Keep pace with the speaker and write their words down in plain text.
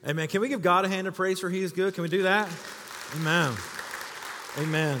Amen. Can we give God a hand of praise for He is good? Can we do that? Amen.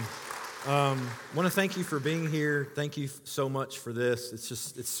 Amen. Want to thank you for being here. Thank you so much for this. It's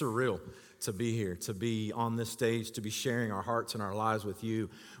surreal to be here, to be on this stage, to be sharing our hearts and our lives with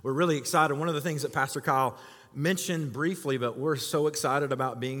you. We're really excited. One of the things that Pastor Kyle mentioned briefly, but we're so excited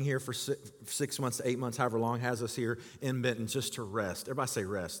about being here for 6 months to 8 months, however long has us here in Benton, just to rest. Everybody say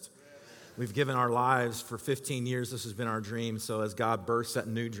rest. We've given our lives for 15 years. This has been our dream. So as God bursts that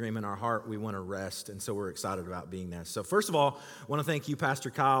new dream in our heart, we want to rest. And so we're excited about being there. So first of all, I want to thank you, Pastor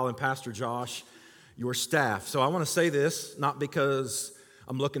Kyle and Pastor Josh, your staff. So I want to say this, not because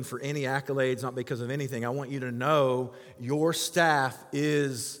I'm looking for any accolades, not because of anything. I want you to know your staff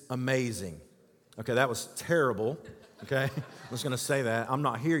is amazing. Okay, that was terrible. Okay, I was going to say that. I'm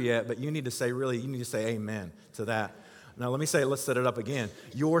not here yet, but you need to say amen to that. Now, let's set it up again.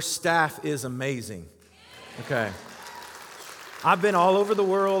 Your staff is amazing. Okay. I've been all over the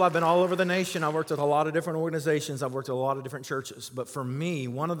world. I've been all over the nation. I've worked with a lot of different organizations. I've worked with a lot of different churches. But for me,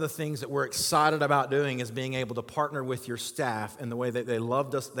 one of the things that we're excited about doing is being able to partner with your staff in the way that they've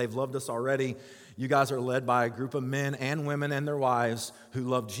loved us already. You guys are led by a group of men and women and their wives who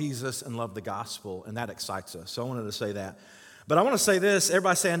love Jesus and love the gospel, and that excites us. So I wanted to say that. But I want to say this.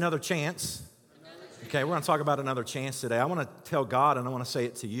 Everybody say another chance. Okay, we're going to talk about another chance today. I want to tell God, and I want to say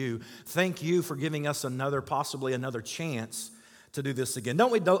it to you. Thank you for giving us possibly another chance to do this again.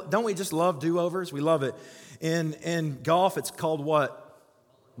 Don't we just love do-overs? We love it. In golf, it's called what?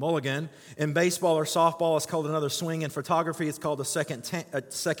 Mulligan. In baseball or softball, it's called another swing. In photography, it's called a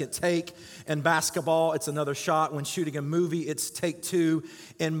second take. In basketball, it's another shot. When shooting a movie, it's take two.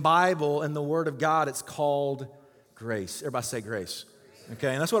 In Bible, in the Word of God, it's called grace. Everybody say grace.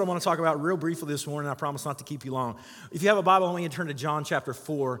 Okay, and that's what I want to talk about real briefly this morning. I promise not to keep you long. If you have a Bible, I want you to turn to John chapter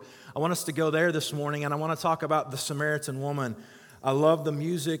 4. I want us to go there this morning, and I want to talk about the Samaritan woman. I love the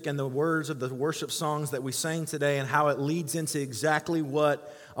music and the words of the worship songs that we sang today and how it leads into exactly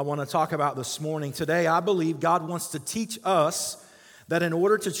what I want to talk about this morning. Today, I believe God wants to teach us that in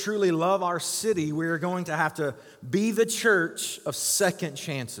order to truly love our city, we are going to have to be the church of second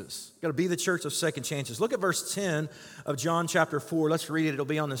chances. Got to be the church of second chances. Look at verse 10 of John chapter 4. Let's read it. It'll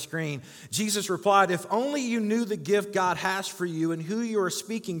be on the screen. Jesus replied, "If only you knew the gift God has for you and who you are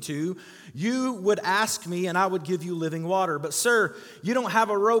speaking to, you would ask me and I would give you living water. But sir, you don't have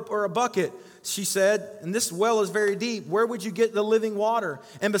a rope or a bucket." She said, "And this well is very deep. Where would you get the living water?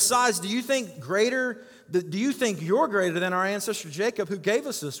 And besides, do you think you're greater than our ancestor Jacob, who gave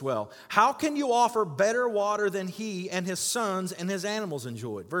us this well? How can you offer better water than he and his sons and his animals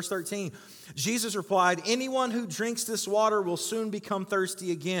enjoyed?" Verse 13, Jesus replied, "Anyone who drinks this water will soon become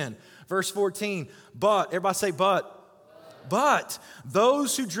thirsty again." Verse 14, everybody say but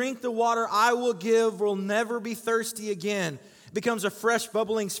those who drink the water I will give will never be thirsty again. Becomes a fresh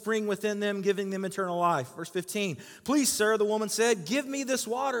bubbling spring within them, giving them eternal life. Verse 15, "Please, sir," the woman said, "give me this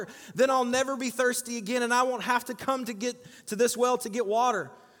water. Then I'll never be thirsty again, and I won't have to come to this well to get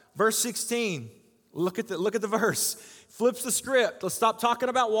water." Verse 16, look at the verse. Flips the script. Let's stop talking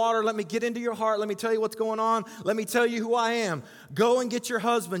about water. Let me get into your heart. Let me tell you what's going on. Let me tell you who I am. "Go and get your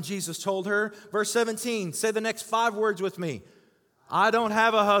husband," Jesus told her. Verse 17, say the next 5 words with me. "I don't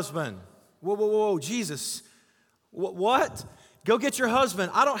have a husband." Whoa, Jesus. What? "Go get your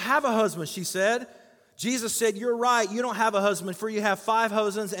husband." "I don't have a husband," she said. Jesus said, "You're right. You don't have a husband, for you have 5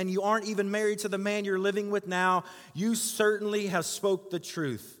 husbands, and you aren't even married to the man you're living with now. You certainly have spoke the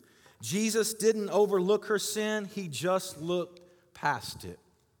truth." Jesus didn't overlook her sin. He just looked past it.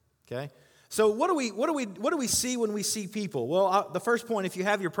 Okay? So what do we see when we see people? Well, the first point, if you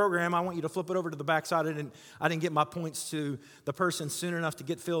have your program, I want you to flip it over to the backside. I didn't get my points to the person soon enough to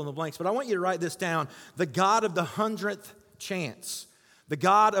get fill in the blanks, but I want you to write this down. The God of the 100th chance. The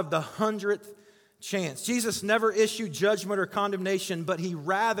God of the 100th chance. Jesus never issued judgment or condemnation, but he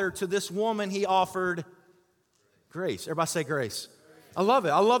rather, to this woman, he offered grace. Everybody say grace. I love it.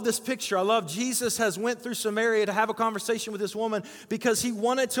 I love this picture. I love Jesus has went through Samaria to have a conversation with this woman because he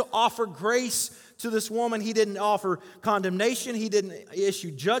wanted to offer grace to this woman. He didn't offer condemnation. He didn't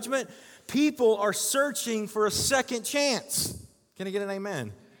issue judgment. People are searching for a second chance. Can I get an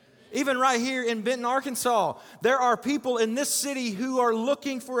amen? Even right here in Benton, Arkansas, there are people in this city who are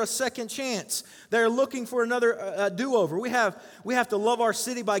looking for a second chance. They're looking for another do-over. We have to love our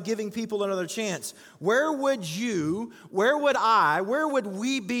city by giving people another chance. Where would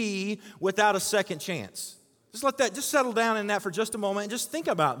we be without a second chance? Just settle down in that for just a moment and just think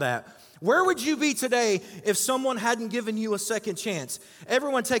about that. Where would you be today if someone hadn't given you a second chance?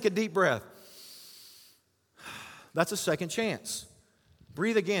 Everyone take a deep breath. That's a second chance.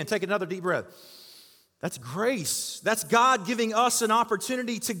 Breathe again. Take another deep breath. That's grace. That's God giving us an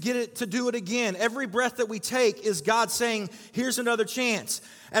opportunity to do it again. Every breath that we take is God saying, here's another chance.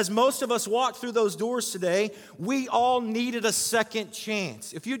 As most of us walk through those doors today, we all needed a second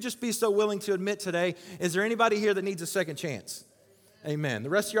chance. If you'd just be so willing to admit today, is there anybody here that needs a second chance? Amen. The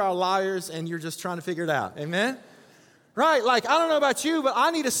rest of you are liars and you're just trying to figure it out. Amen? Right, like, I don't know about you, but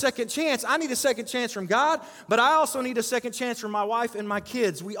I need a second chance. I need a second chance from God, but I also need a second chance from my wife and my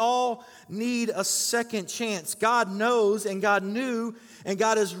kids. We all need a second chance. God knows and God knew and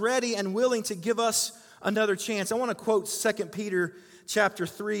God is ready and willing to give us another chance. I want to quote 2 Peter chapter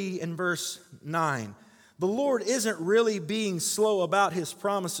 3 and verse 9. The Lord isn't really being slow about his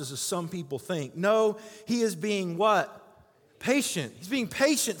promises as some people think. No, he is being what? Patient. He's being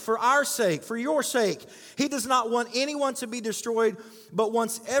patient for our sake, for your sake. He does not want anyone to be destroyed, but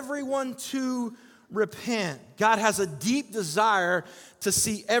wants everyone to repent. God has a deep desire to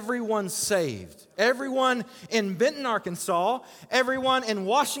see everyone saved. Everyone in Benton, Arkansas, everyone in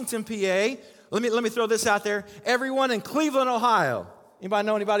Washington, PA. Let me throw this out there. Everyone in Cleveland, Ohio. Anybody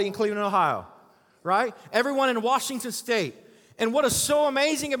know anybody in Cleveland, Ohio? Right? Everyone in Washington State. And what is so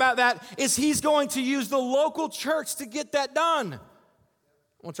amazing about that is he's going to use the local church to get that done.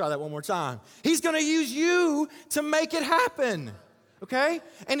 We'll try that one more time. He's going to use you to make it happen, okay?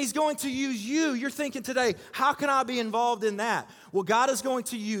 And he's going to use you. You're thinking today, how can I be involved in that? Well, God is going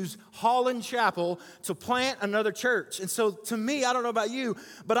to use Holland Chapel to plant another church. And so to me, I don't know about you,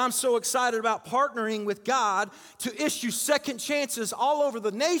 but I'm so excited about partnering with God to issue second chances all over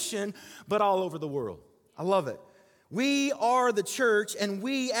the nation, but all over the world. I love it. We are the church, and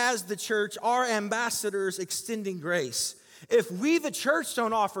we as the church are ambassadors extending grace. If we, the church,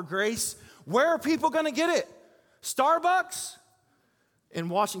 don't offer grace, where are people going to get it? Starbucks? In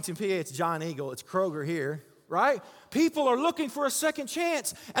Washington, PA, it's Giant Eagle. It's Kroger here, right? People are looking for a second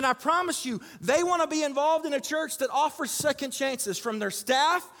chance, and I promise you, they want to be involved in a church that offers second chances, from their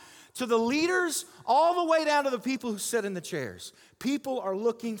staff to the leaders, all the way down to the people who sit in the chairs. People are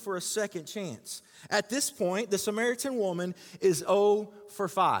looking for a second chance. At this point, the Samaritan woman is 0 for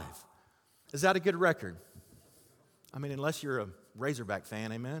 5. Is that a good record? I mean, unless you're a Razorback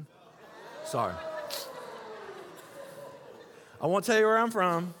fan, amen? Sorry. I won't tell you where I'm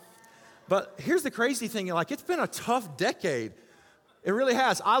from, but here's the crazy thing. Like, it's been a tough decade. It really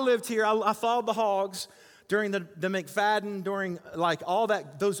has. I lived here. I followed the Hogs during the McFadden, during like all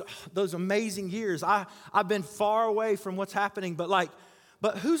that, those amazing years. I've been far away from what's happening,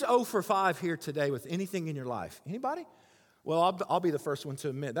 but who's 0 for 5 here today with anything in your life? Anybody? Well, I'll be the first one to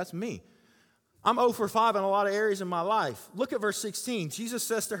admit, that's me. I'm 0 for 5 in a lot of areas in my life. Look at verse 16. Jesus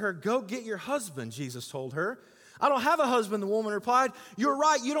says to her, "Go get your husband," Jesus told her. "I don't have a husband," the woman replied. "You're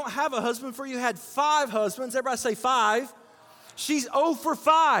right, you don't have a husband, for you had 5 husbands." Everybody say 5. She's 0 for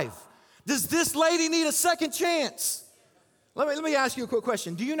 5. Does this lady need a second chance? Let me ask you a quick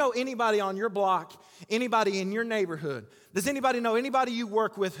question. Do you know anybody on your block, anybody in your neighborhood? Does anybody know anybody you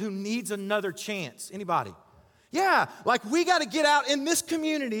work with who needs another chance? Anybody? Yeah, like we got to get out in this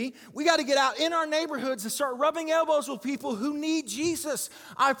community. We got to get out in our neighborhoods and start rubbing elbows with people who need Jesus.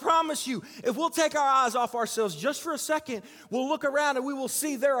 I promise you, if we'll take our eyes off ourselves just for a second, we'll look around and we will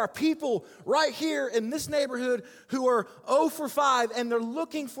see there are people right here in this neighborhood who are 0 for 5 and they're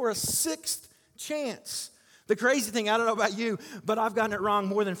looking for a 6th chance. The crazy thing, I don't know about you, but I've gotten it wrong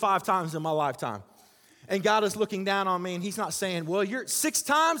more than 5 times in my lifetime. And God is looking down on me and he's not saying, well, you're 6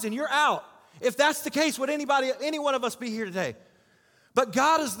 times and you're out. If that's the case, would any one of us be here today? But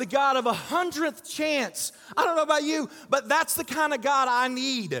God is the God of 100th chance. I don't know about you, but that's the kind of God I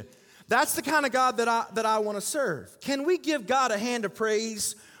need. That's the kind of God that I want to serve. Can we give God a hand of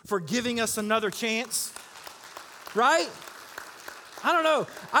praise for giving us another chance? Right? I don't know.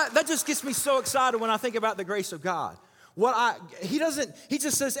 That just gets me so excited when I think about the grace of God. He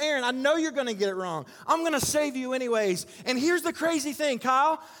just says, Aaron, I know you're going to get it wrong. I'm going to save you anyways. And here's the crazy thing,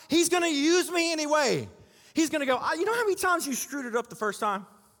 Kyle. He's going to use me anyway. He's going to go, you know how many times you screwed it up the first time?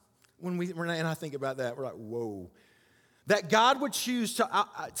 And I think about that, we're like, whoa. That God would choose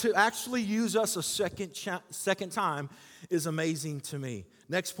to actually use us a second time is amazing to me.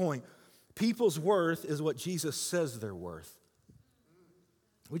 Next point, people's worth is what Jesus says they're worth.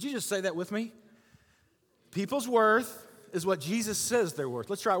 Would you just say that with me? People's worth is what Jesus says they're worth.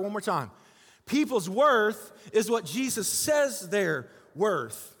 Let's try it one more time. People's worth is what Jesus says they're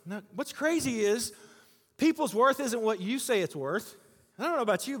worth. Now, what's crazy is people's worth isn't what you say it's worth. I don't know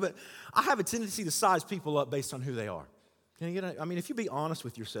about you, but I have a tendency to size people up based on who they are. If you be honest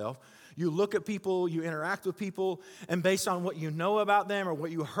with yourself, you look at people, you interact with people, and based on what you know about them or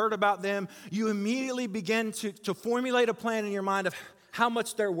what you heard about them, you immediately begin to formulate a plan in your mind of how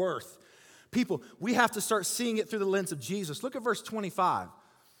much they're worth. People, we have to start seeing it through the lens of Jesus. Look at verse 25.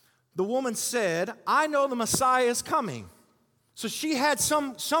 The woman said, I know the Messiah is coming. So she had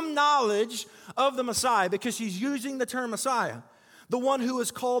some knowledge of the Messiah because she's using the term Messiah, the one who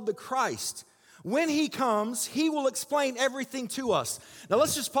is called the Christ. When he comes, he will explain everything to us. Now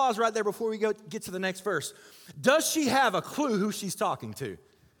let's just pause right there before we get to the next verse. Does she have a clue who she's talking to?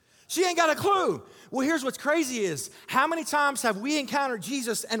 She ain't got a clue. Well, here's what's crazy is, how many times have we encountered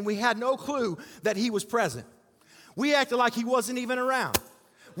Jesus and we had no clue that he was present? We acted like he wasn't even around.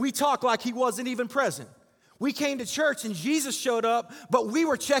 We talked like he wasn't even present. We came to church and Jesus showed up, but we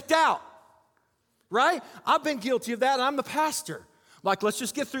were checked out, right? I've been guilty of that, and I'm the pastor. Like, let's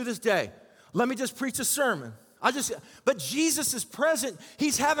just get through this day. Let me just preach a sermon. But Jesus is present.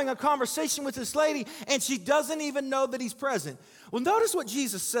 He's having a conversation with this lady, and she doesn't even know that he's present. Well, notice what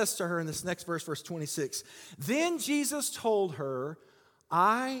Jesus says to her in this next verse, verse 26. Then Jesus told her,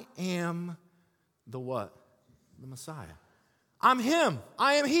 I am the what? The Messiah. I'm him.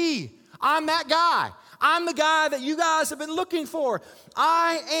 I am he. I'm that guy. I'm the guy that you guys have been looking for.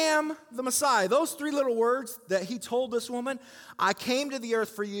 I am the Messiah. Those three little words that he told this woman, I came to the earth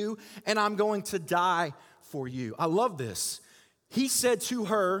for you, and I'm going to die for you. I love this. He said to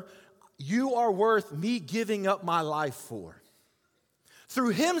her, you are worth me giving up my life for. Through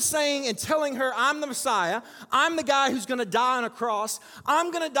him saying and telling her, I'm the Messiah, I'm the guy who's going to die on a cross,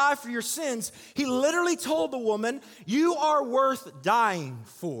 I'm going to die for your sins, he literally told the woman, you are worth dying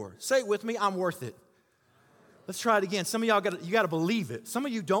for. Say it with me, I'm worth it. Let's try it again. Some of y'all got to believe it. Some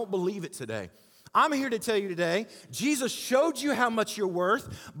of you don't believe it today. I'm here to tell you today, Jesus showed you how much you're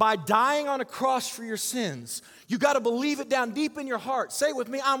worth by dying on a cross for your sins. You got to believe it down deep in your heart. Say it with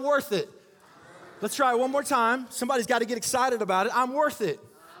me, I'm worth it. Let's try it one more time. Somebody's got to get excited about it. I'm worth it.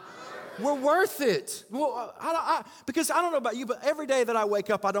 We're worth it. Well, because I don't know about you, but every day that I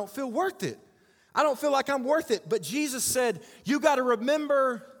wake up, I don't feel worth it. I don't feel like I'm worth it. But Jesus said, you got to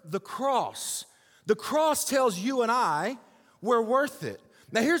remember the cross. The cross tells you and I we're worth it.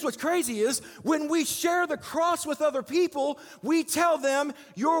 Now, here's what's crazy is when we share the cross with other people, we tell them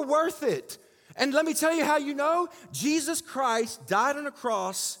you're worth it. And let me tell you how you know. Jesus Christ died on a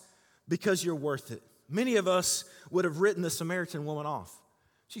cross because you're worth it. Many of us would have written the Samaritan woman off.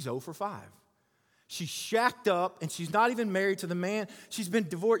 She's 0 for 5. She's shacked up, and she's not even married to the man. She's been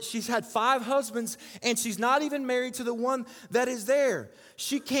divorced. She's had 5 husbands, and she's not even married to the one that is there.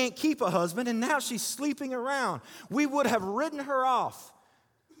 She can't keep a husband, and now she's sleeping around. We would have written her off.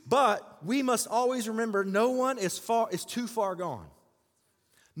 But we must always remember no one is too far gone.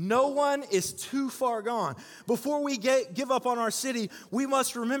 No one is too far gone. Before we give up on our city, we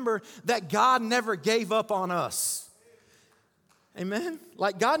must remember that God never gave up on us. Amen?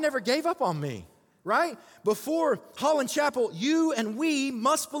 Like God never gave up on me, right? Before Holland Chapel, you and we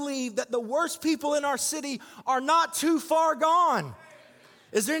must believe that the worst people in our city are not too far gone.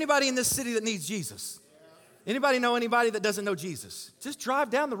 Is there anybody in this city that needs Jesus? Anybody know anybody that doesn't know Jesus? Just drive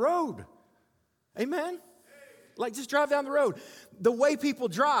down the road. Amen? Like, just drive down the road. The way people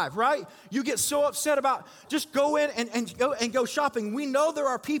drive, right? You get so upset about just go in and go shopping. We know there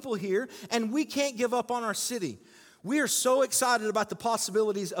are people here, and we can't give up on our city. We are so excited about the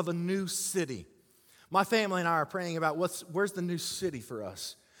possibilities of a new city. My family and I are praying about where's the new city for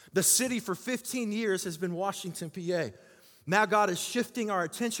us. The city for 15 years has been Washington, PA. Now God is shifting our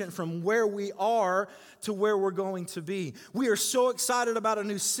attention from where we are to where we're going to be. We are so excited about a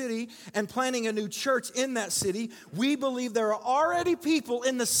new city and planning a new church in that city. We believe there are already people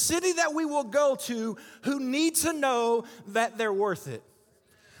in the city that we will go to who need to know that they're worth it.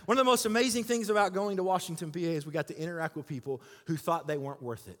 One of the most amazing things about going to Washington, PA is we got to interact with people who thought they weren't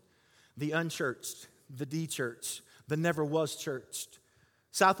worth it. The unchurched, the de-churched, the never was churched.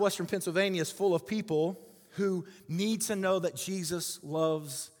 Southwestern Pennsylvania is full of people who need to know that Jesus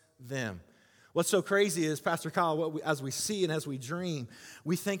loves them. What's so crazy is, Pastor Kyle, as we see and as we dream,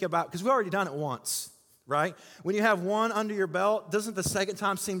 we think about, because we've already done it once, right? When you have one under your belt, doesn't the second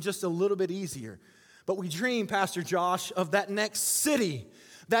time seem just a little bit easier? But we dream, Pastor Josh, of that next city,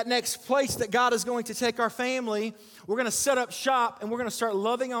 that next place that God is going to take our family. We're going to set up shop, and we're going to start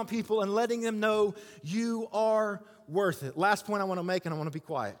loving on people and letting them know you are worth it. Last point I want to make, and I want to be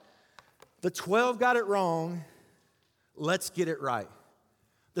quiet. The 12 got it wrong. Let's get it right.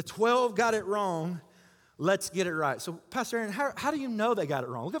 The 12 got it wrong. Let's get it right. So, Pastor Aaron, how do you know they got it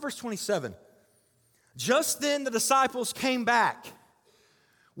wrong? Look at verse 27. Just then the disciples came back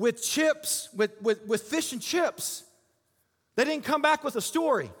with chips, with fish and chips. They didn't come back with a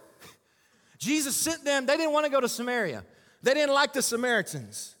story. Jesus sent them. They didn't want to go to Samaria. They didn't like the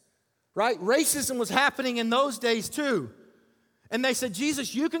Samaritans, right? Racism was happening in those days too. And they said,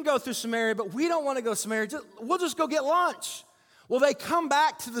 Jesus, you can go through Samaria, but we don't want to go Samaria. We'll just go get lunch. Well, they come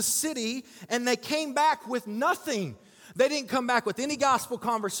back to the city, and they came back with nothing. They didn't come back with any gospel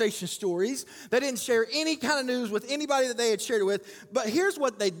conversation stories. They didn't share any kind of news with anybody that they had shared it with. But here's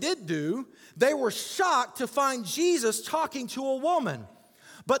what they did do. They were shocked to find Jesus talking to a woman.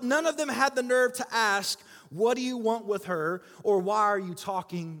 But none of them had the nerve to ask, what do you want with her? Or why are you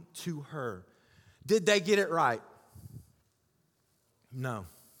talking to her? Did they get it right? No,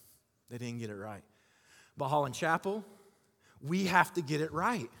 they didn't get it right. But Holland Chapel, we have to get it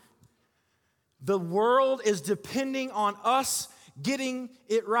right. The world is depending on us getting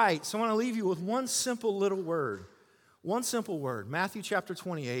it right. So I want to leave you with one simple little word. One simple word. Matthew chapter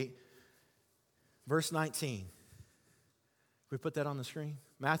 28, verse 19. Can we put that on the screen?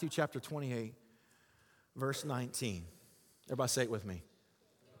 Matthew chapter 28, verse 19. Everybody say it with me.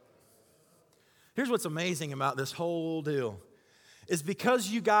 Here's what's amazing about this whole deal. Is because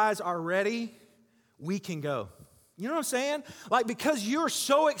you guys are ready, we can go. You know what I'm saying? Like, because you're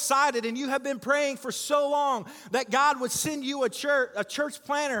so excited and you have been praying for so long that God would send you a church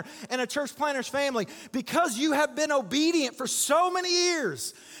planner and a church planner's family. Because you have been obedient for so many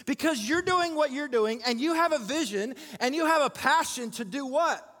years. Because you're doing what you're doing and you have a vision and you have a passion to do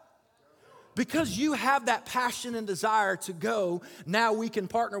what? Because you have that passion and desire to go, now we can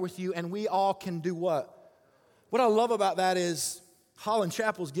partner with you and we all can do what? What I love about that is Holland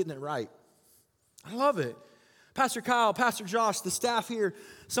Chapel's getting it right. I love it. Pastor Kyle, Pastor Josh, the staff here,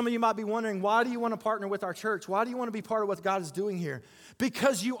 some of you might be wondering, why do you want to partner with our church? Why do you want to be part of what God is doing here?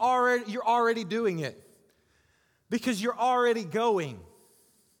 Because you're already doing it. Because you're already going.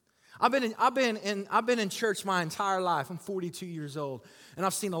 I've been in church my entire life. I'm 42 years old, and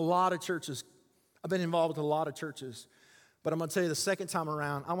I've seen a lot of churches. I've been involved with a lot of churches. But I'm going to tell you, the second time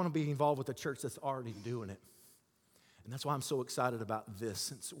around, I want to be involved with a church that's already doing it. And that's why I'm so excited about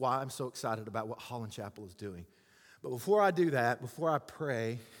this. It's why I'm so excited about what Holland Chapel is doing. But before I do that, before I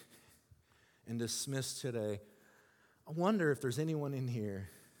pray and dismiss today, I wonder if there's anyone in here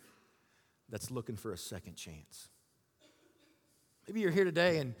that's looking for a second chance. Maybe you're here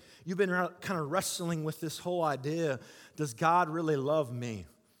today and you've been kind of wrestling with this whole idea, does God really love me?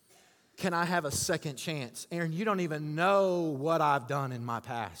 Can I have a second chance? Aaron, you don't even know what I've done in my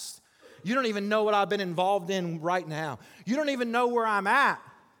past. You don't even know what I've been involved in right now. You don't even know where I'm at.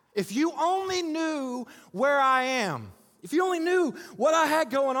 If you only knew where I am, if you only knew what I had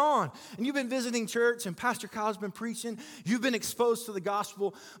going on, and you've been visiting church and Pastor Kyle's been preaching, you've been exposed to the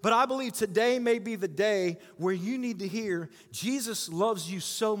gospel, but I believe today may be the day where you need to hear Jesus loves you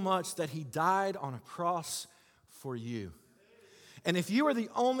so much that he died on a cross for you. And if you are the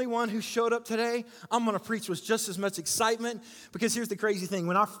only one who showed up today, I'm going to preach with just as much excitement, because here's the crazy thing.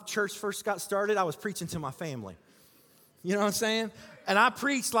 When our church first got started, I was preaching to my family. You know what I'm saying? And I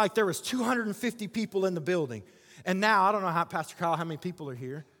preached like there was 250 people in the building. And now, I don't know how, Pastor Kyle, how many people are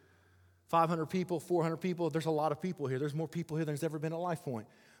here? 500 people, 400 people? There's a lot of people here. There's more people here than there's ever been at Life Point.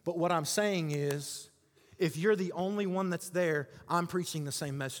 But what I'm saying is, if you're the only one that's there, I'm preaching the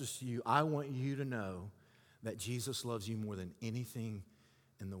same message to you. I want you to know that Jesus loves you more than anything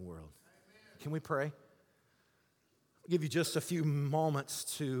in the world. Can we pray? I'll give you just a few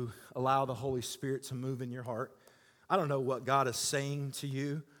moments to allow the Holy Spirit to move in your heart. I don't know what God is saying to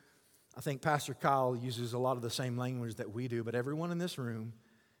you. I think Pastor Kyle uses a lot of the same language that we do, but everyone in this room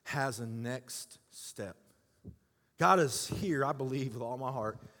has a next step. God is here, I believe, with all my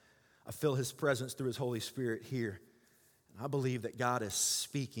heart. I feel his presence through his Holy Spirit here. And I believe that God is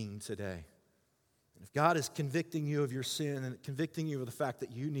speaking today. And if God is convicting you of your sin and convicting you of the fact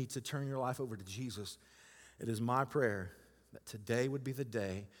that you need to turn your life over to Jesus, it is my prayer that today would be the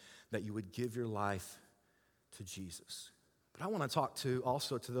day that you would give your life to Jesus. But I want to talk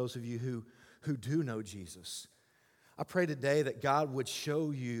also to those of you who do know Jesus. I pray today that God would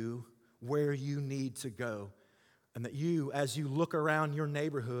show you where you need to go, and that you, as you look around your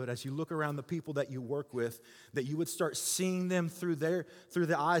neighborhood, as you look around the people that you work with, that you would start seeing them through the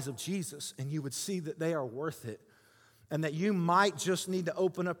eyes of Jesus, and you would see that they are worth it, and that you might just need to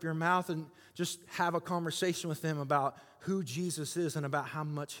open up your mouth and just have a conversation with them about who Jesus is and about how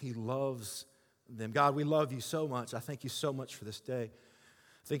much he loves them. God, we love you so much. I thank you so much for this day.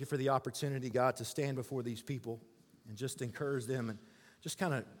 Thank you for the opportunity, God, to stand before these people and just encourage them and just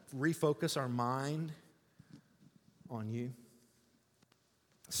kind of refocus our mind on you.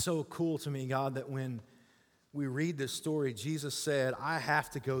 It's so cool to me, God, that when we read this story, Jesus said, I have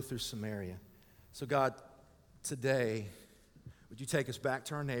to go through Samaria. So God, today, would you take us back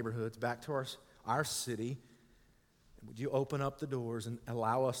to our neighborhoods, back to our city? Would you open up the doors and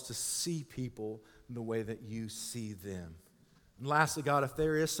allow us to see people the way that you see them? And lastly, God, if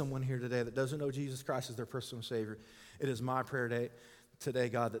there is someone here today that doesn't know Jesus Christ as their personal Savior, it is my prayer today,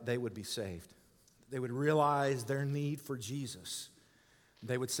 God, that they would be saved. They would realize their need for Jesus.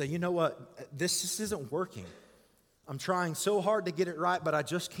 They would say, you know what, this just isn't working. I'm trying so hard to get it right, but I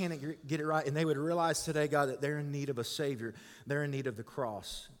just can't get it right. And they would realize today, God, that they're in need of a Savior. They're in need of the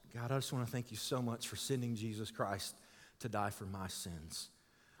cross. God, I just want to thank you so much for sending Jesus Christ to die for my sins.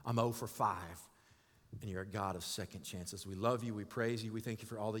 I'm 0 for 5, and you're a God of second chances. We love you. We praise you. We thank you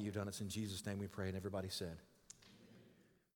for all that you've done. It's in Jesus' name we pray, and everybody said,